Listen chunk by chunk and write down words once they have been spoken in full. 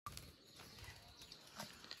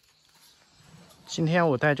今天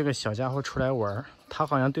我带这个小家伙出来玩，它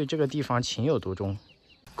好像对这个地方情有独钟。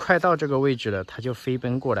快到这个位置了，它就飞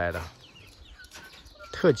奔过来了，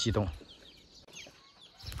特激动，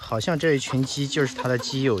好像这一群鸡就是它的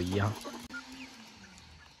基友一样。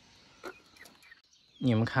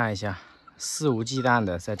你们看一下，肆无忌惮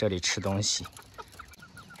的在这里吃东西。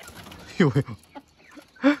呦呦，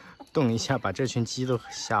动一下把这群鸡都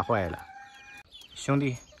吓坏了。兄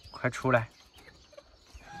弟，快出来！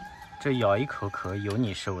这咬一口壳有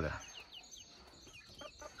你受的。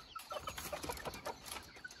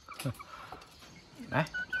来，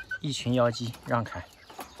一群妖姬，让开！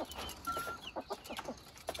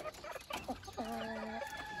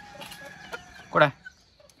过来！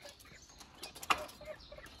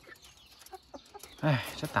哎，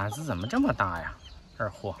这胆子怎么这么大呀？二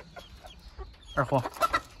货，二货，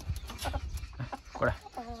来，过来！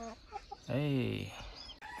哎，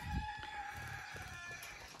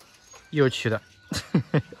又去了，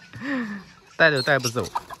带都带不走。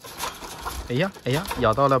哎呀，哎呀，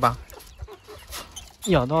咬到了吧？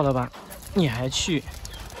咬到了吧？你还去？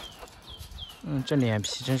这脸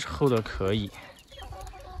皮真是厚的可以。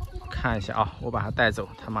看一下啊，我把它带走，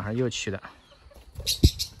它马上又去了。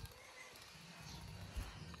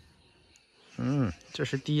这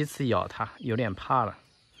是第一次咬它，有点怕了。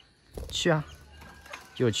去啊，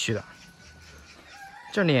又去了。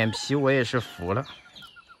这脸皮我也是服了。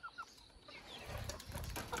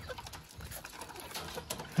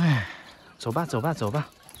哎，走吧，走吧，走吧。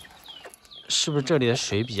是不是这里的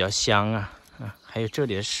水比较香啊？还有这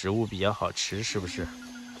里的食物比较好吃，是不是？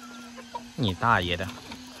你大爷的！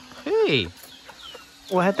嘿，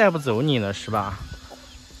我还带不走你呢，是吧？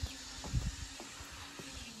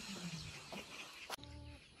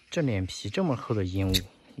这脸皮这么厚的鹦鹉，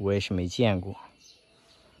我也是没见过。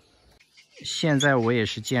现在我也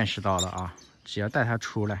是见识到了啊！只要带它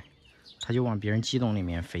出来，它就往别人鸡笼里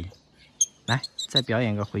面飞。来，再表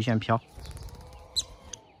演个回旋飘。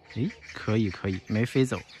诶，可以可以，没飞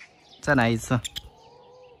走。再来一次。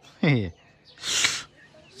嘿嘿，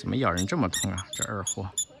怎么咬人这么痛啊？这二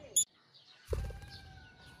货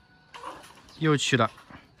又去了。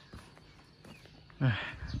哎，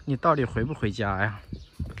你到底回不回家呀？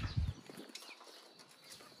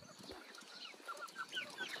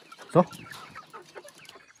走，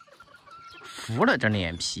服了这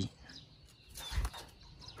脸皮。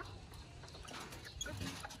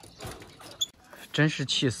真是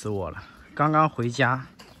气死我了！刚刚回家，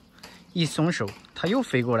一松手，它又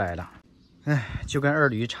飞过来了。哎，就跟二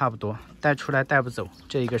驴差不多，带出来带不走，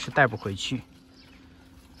这个是带不回去。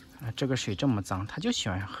这个水这么脏，它就喜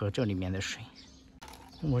欢喝这里面的水。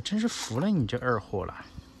我真是服了你这二货了。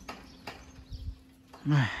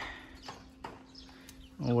哎。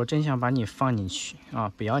我真想把你放进去啊！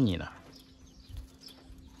不要你了，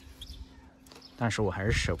但是我还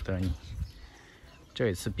是舍不得你，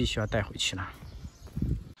这一次必须要带回去了。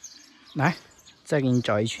来，再给你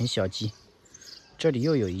找一群小鸡，这里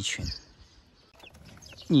又有一群。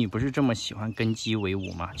你不是这么喜欢跟鸡为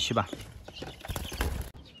伍吗？去吧。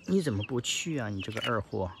你怎么不去啊？你这个二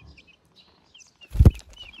货，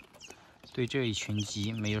对这一群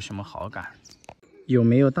鸡没有什么好感。有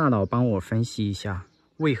没有大佬帮我分析一下？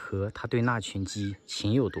为何他对那群鸡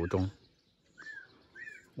情有独钟？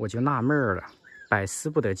我就纳闷了，百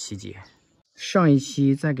思不得其解。上一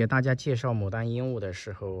期在给大家介绍牡丹鹦鹉的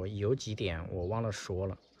时候，有几点我忘了说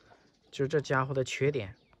了，就是这家伙的缺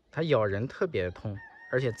点，它咬人特别的痛，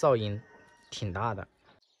而且噪音挺大的。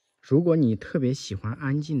如果你特别喜欢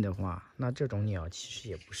安静的话，那这种鸟其实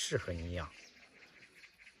也不适合你养，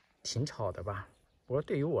挺吵的吧？不过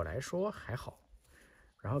对于我来说还好。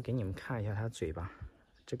然后给你们看一下它嘴巴。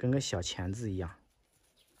这跟个小钳子一样，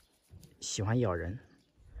喜欢咬人。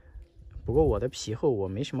不过我的皮厚，我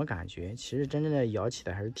没什么感觉。其实真正的咬起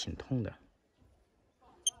来还是挺痛的。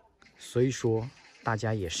所以说，大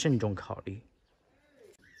家也慎重考虑。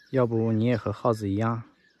要不你也和耗子一样，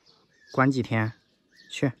关几天，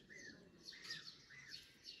去。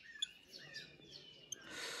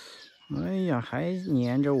哎呀，还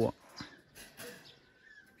粘着我。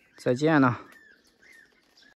再见了。